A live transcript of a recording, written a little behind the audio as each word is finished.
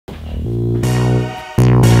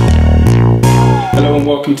and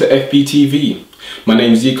welcome to FBTV. My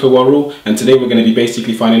name is zyccoworrell and today we're going to be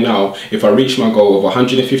basically finding out if I reach my goal of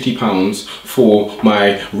 £150 for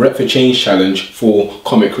my Rep for Change challenge for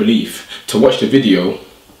Comic Relief. To watch the video,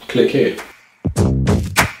 click here.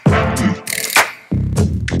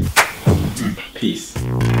 Peace.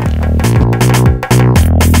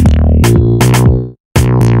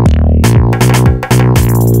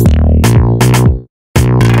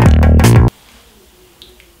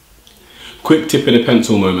 Quick tip of the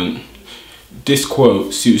pencil moment. This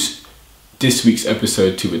quote suits this week's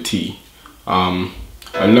episode to a T.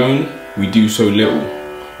 Alone we do so little,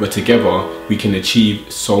 but together we can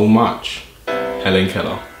achieve so much. Helen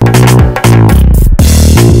Keller.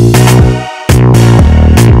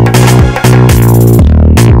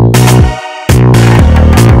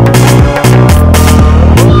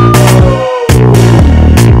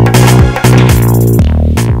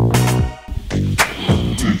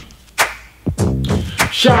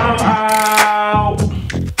 Shout out!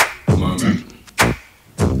 Moment.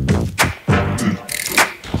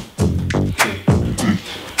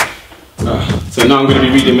 So now I'm going to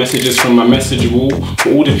be reading messages from my message wall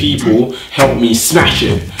for all the people. Help me smash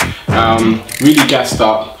it. Really gassed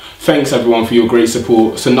up. Thanks everyone for your great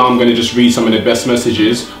support. So now I'm going to just read some of the best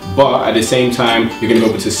messages, but at the same time you're going to be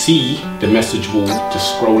able to see the message wall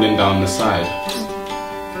just scrolling down the side.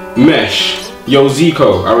 Mesh. Yo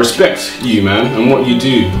Zico, I respect you man and what you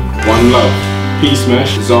do. One love. Peace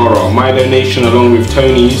Mesh. Zara, my donation along with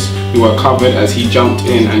Tony's, who are covered as he jumped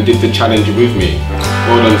in and did the challenge with me.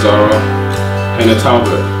 Well done Zara. Henna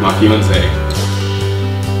Talbot, my fiance.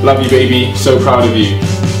 Love you baby, so proud of you.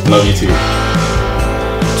 Love you too.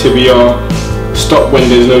 Tibia, stop when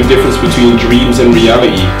there's no difference between dreams and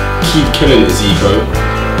reality. Keep killing it Zico.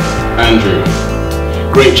 Andrew.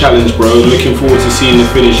 Great challenge bro, looking forward to seeing the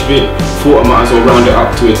finished vid. Thought I might as well round it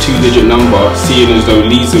up to a 2-digit number, seeing as though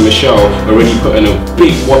Lisa Michelle already put in a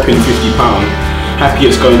big whopping £50.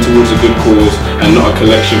 Happy it's going towards a good cause and not a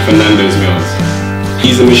collection for Nando's meals.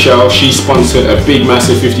 Lisa Michelle, she sponsored a big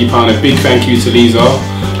massive £50, a big thank you to Lisa.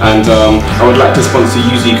 And I would like to sponsor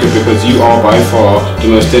you Zika because you are by far the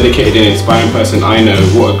most dedicated and inspiring person I know.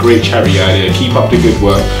 What a great charity idea. Keep up the good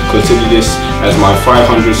work. Consider this as my 500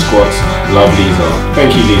 squats. Love Lisa.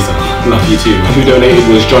 Thank you Lisa. Love you too. Who donated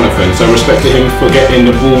was Jonathan. So respect to him for getting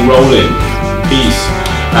the ball rolling. Peace.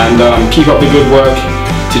 And keep up the good work.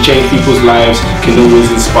 To change people's lives can always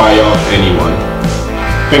inspire anyone.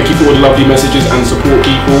 Thank you for all the lovely messages and support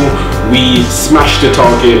people. We smashed the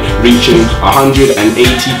target, reaching £182.4.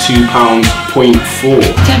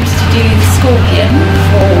 Attempts to do the scorpion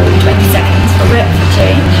for 20 seconds for Rep for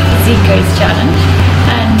Change, Zico's challenge,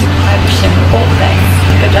 and I wish him all the best.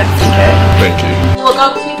 Good luck, Zico. Thank you. We're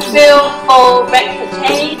going to film for Rep for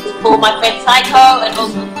Change for my friend Psycho and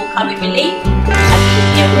also for Comic Relief. And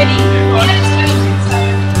get ready.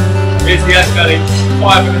 Here's the Ascali,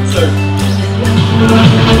 5 minutes soon. My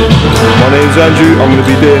name's Andrew, I'm going to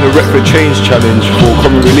be doing a Rep for Change challenge for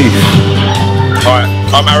Comic Relief. Hi,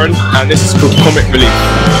 I'm Aaron and this is called Comic Relief.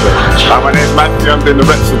 Hi, my name's Matthew, I'm doing the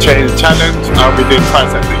Rep for Change challenge. I'll be doing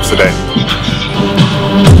tricep lifts today.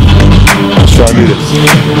 Let's try and do this.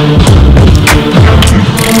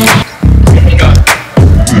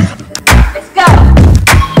 Let's go!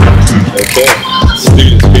 Okay,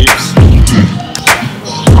 students peeps.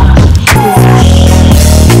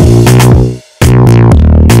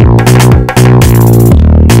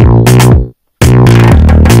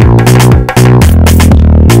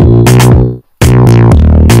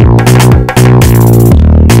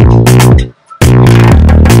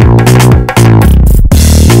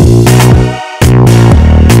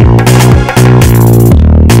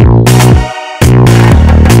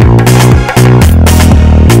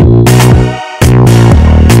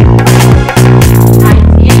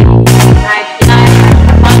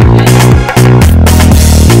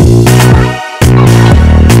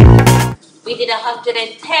 We did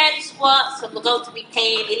 110 squats, so we're going to be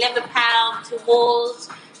paying £11 towards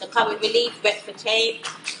the Comic Relief Rep for Change.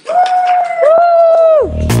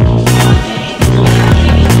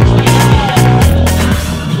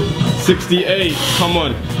 68, come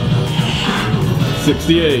on.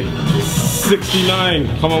 68, 69,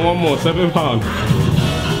 come on one more, £7.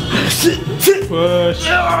 Push.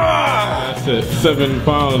 That's it, £7.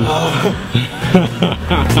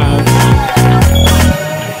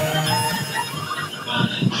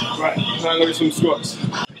 Right, now I'm going to do some squats.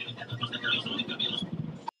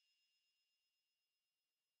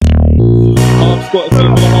 Half squat,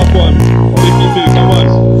 same for the half one. 52, come on.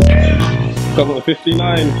 Come on,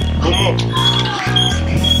 59.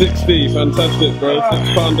 60, fantastic bro.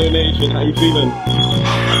 £6 donation, how you feeling?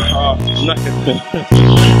 Nothing.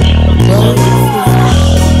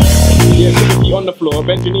 Yeah, put your feet on the floor,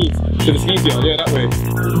 bend your knees, because it's easier, yeah, that way.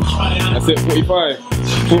 That's it, 45,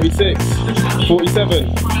 46,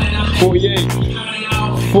 47, 48,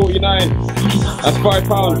 49, that's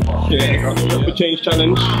 £5. Yeah, the change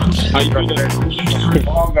challenge. How you feeling?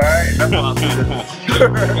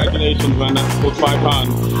 Congratulations, man, that's for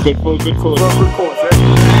 £5. Good cause. Good cause, yeah.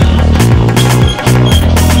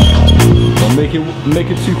 Well, make it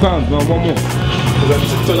 £2, man. One more.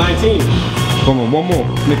 So 19. Come on, one more.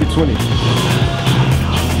 Make it 20.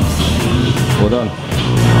 Well done.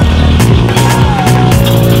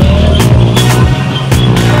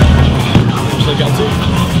 Should I get to?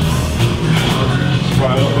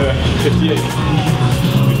 Right up there. 58.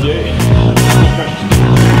 58.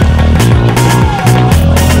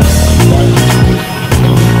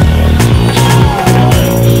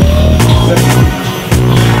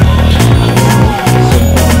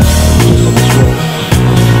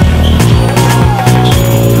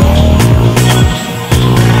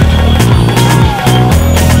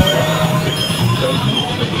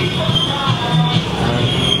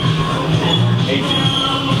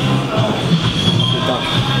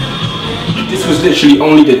 This was literally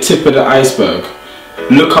only the tip of the iceberg.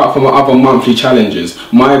 Look out for my other monthly challenges.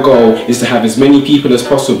 My goal is to have as many people as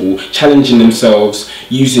possible challenging themselves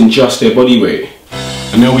using just their body weight.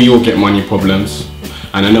 I know we all get money problems,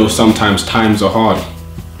 and I know sometimes times are hard,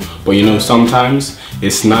 but you know, sometimes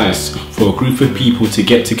it's nice for a group of people to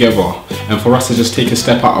get together and for us to just take a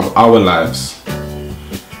step out of our lives,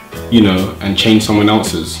 you know, and change someone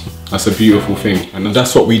else's. That's a beautiful thing, and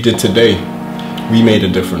that's what we did today. We made a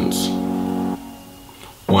difference.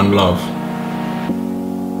 One love.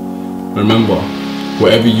 Remember,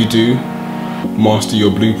 whatever you do, master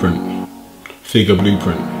your blueprint. Figure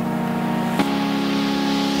blueprint.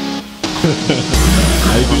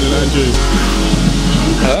 How you feeling, Andrew?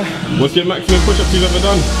 Huh? What's your maximum push-ups you've ever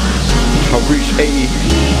done? I've reached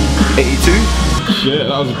 82. Shit,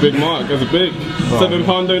 that was a big mark. That's a big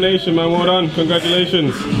 £7 donation, man. Well done.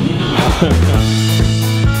 Congratulations.